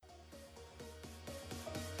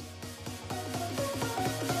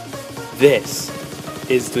This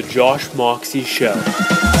is the Josh Moxie Show.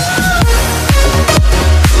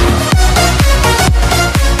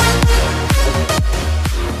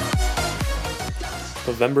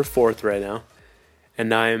 November 4th right now,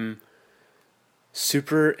 and I'm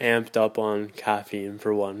super amped up on caffeine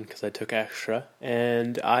for one, because I took extra,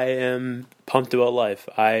 and I am pumped about life.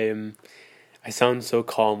 I sound so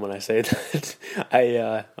calm when I say that.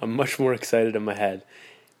 I'm much more excited in my head,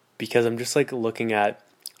 because I'm just like looking at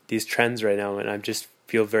these trends right now, and I just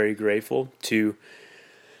feel very grateful to,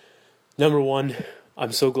 number one,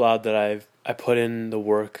 I'm so glad that I put in the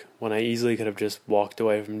work when I easily could have just walked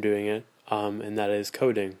away from doing it, and that is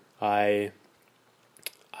coding. I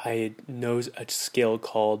know a skill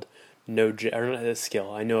called Node.js, or not a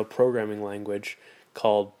skill, I know a programming language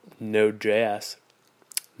called Node.js.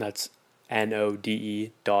 That's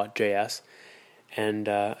Node.js. And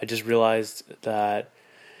I just realized that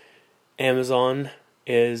Amazon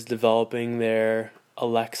is developing their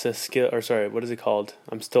Alexa skill, or sorry, what is it called?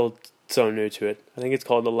 I'm still so new to it. I think it's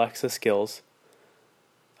called Alexa Skills,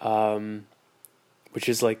 which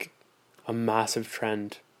is like a massive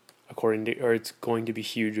trend, it's going to be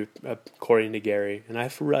huge according to Gary. And I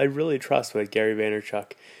really trust what Gary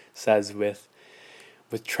Vaynerchuk says with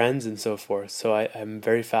trends and so forth. So I'm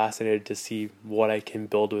very fascinated to see what I can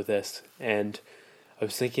build with this. And I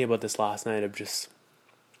was thinking about this last night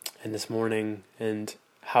and this morning, and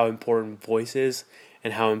how important voice is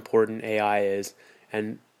and how important AI is,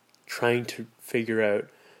 and trying to figure out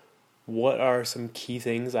what are some key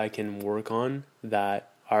things I can work on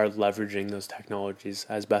that are leveraging those technologies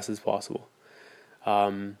as best as possible.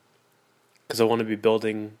 Because I want to be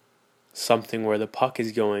building something where the puck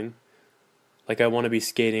is going. Like, I want to be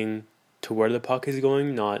skating to where the puck is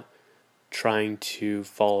going, not trying to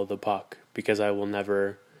follow the puck, because I will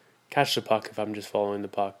never catch the puck if I'm just following the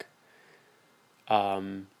puck.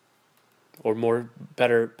 Or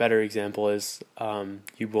better example is,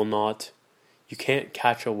 you can't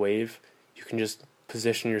catch a wave. You can just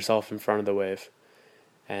position yourself in front of the wave.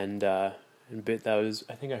 And that was,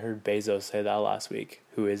 I think I heard Bezos say that last week,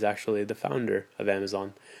 who is actually the founder of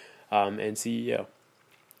Amazon, and CEO.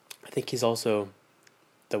 I think he's also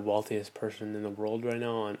the wealthiest person in the world right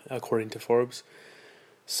now, according to Forbes.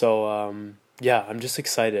 So, I'm just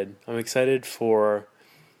excited. I'm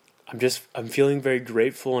feeling very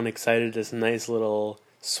grateful and excited. This nice little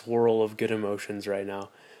swirl of good emotions right now,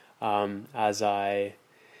 as I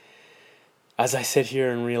sit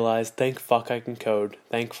here and realize, thank fuck I can code,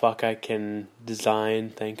 thank fuck I can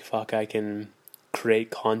design, thank fuck I can create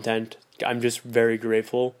content. I'm just very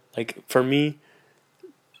grateful. Like, for me,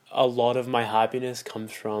 a lot of my happiness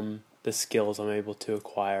comes from the skills I'm able to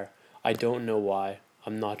acquire. I don't know why.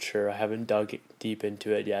 I'm not sure. I haven't dug deep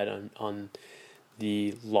into it yet on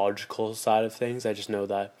the logical side of things. I just know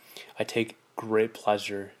that I take great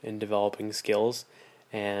pleasure in developing skills.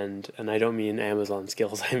 And I don't mean Amazon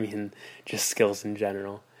skills, I mean just skills in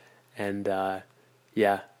general. And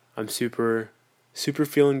I'm super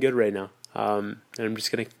feeling good right now. And I'm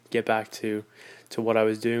just gonna get back to what I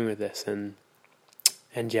was doing with this, and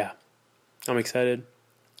I'm excited.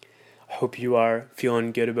 I hope you are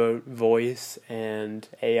feeling good about voice and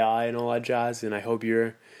AI and all that jazz, and I hope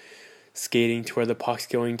you're skating to where the puck's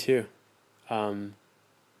going too.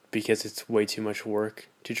 Because it's way too much work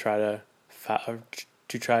to try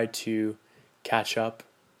to catch up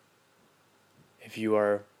if you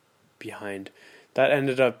are behind. That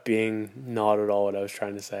ended up being not at all what I was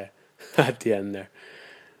trying to say at the end there.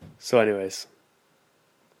 So anyways,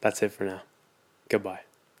 that's it for now. Goodbye.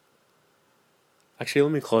 Actually,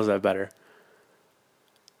 let me close that better.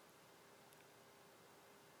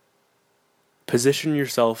 Position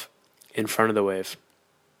yourself in front of the wave.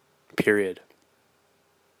 Period.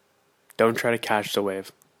 Don't try to catch the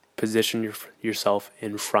wave. Position yourself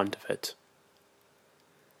in front of it.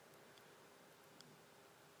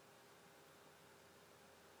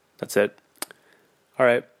 That's it. All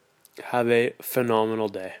right. Have a phenomenal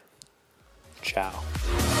day. Ciao.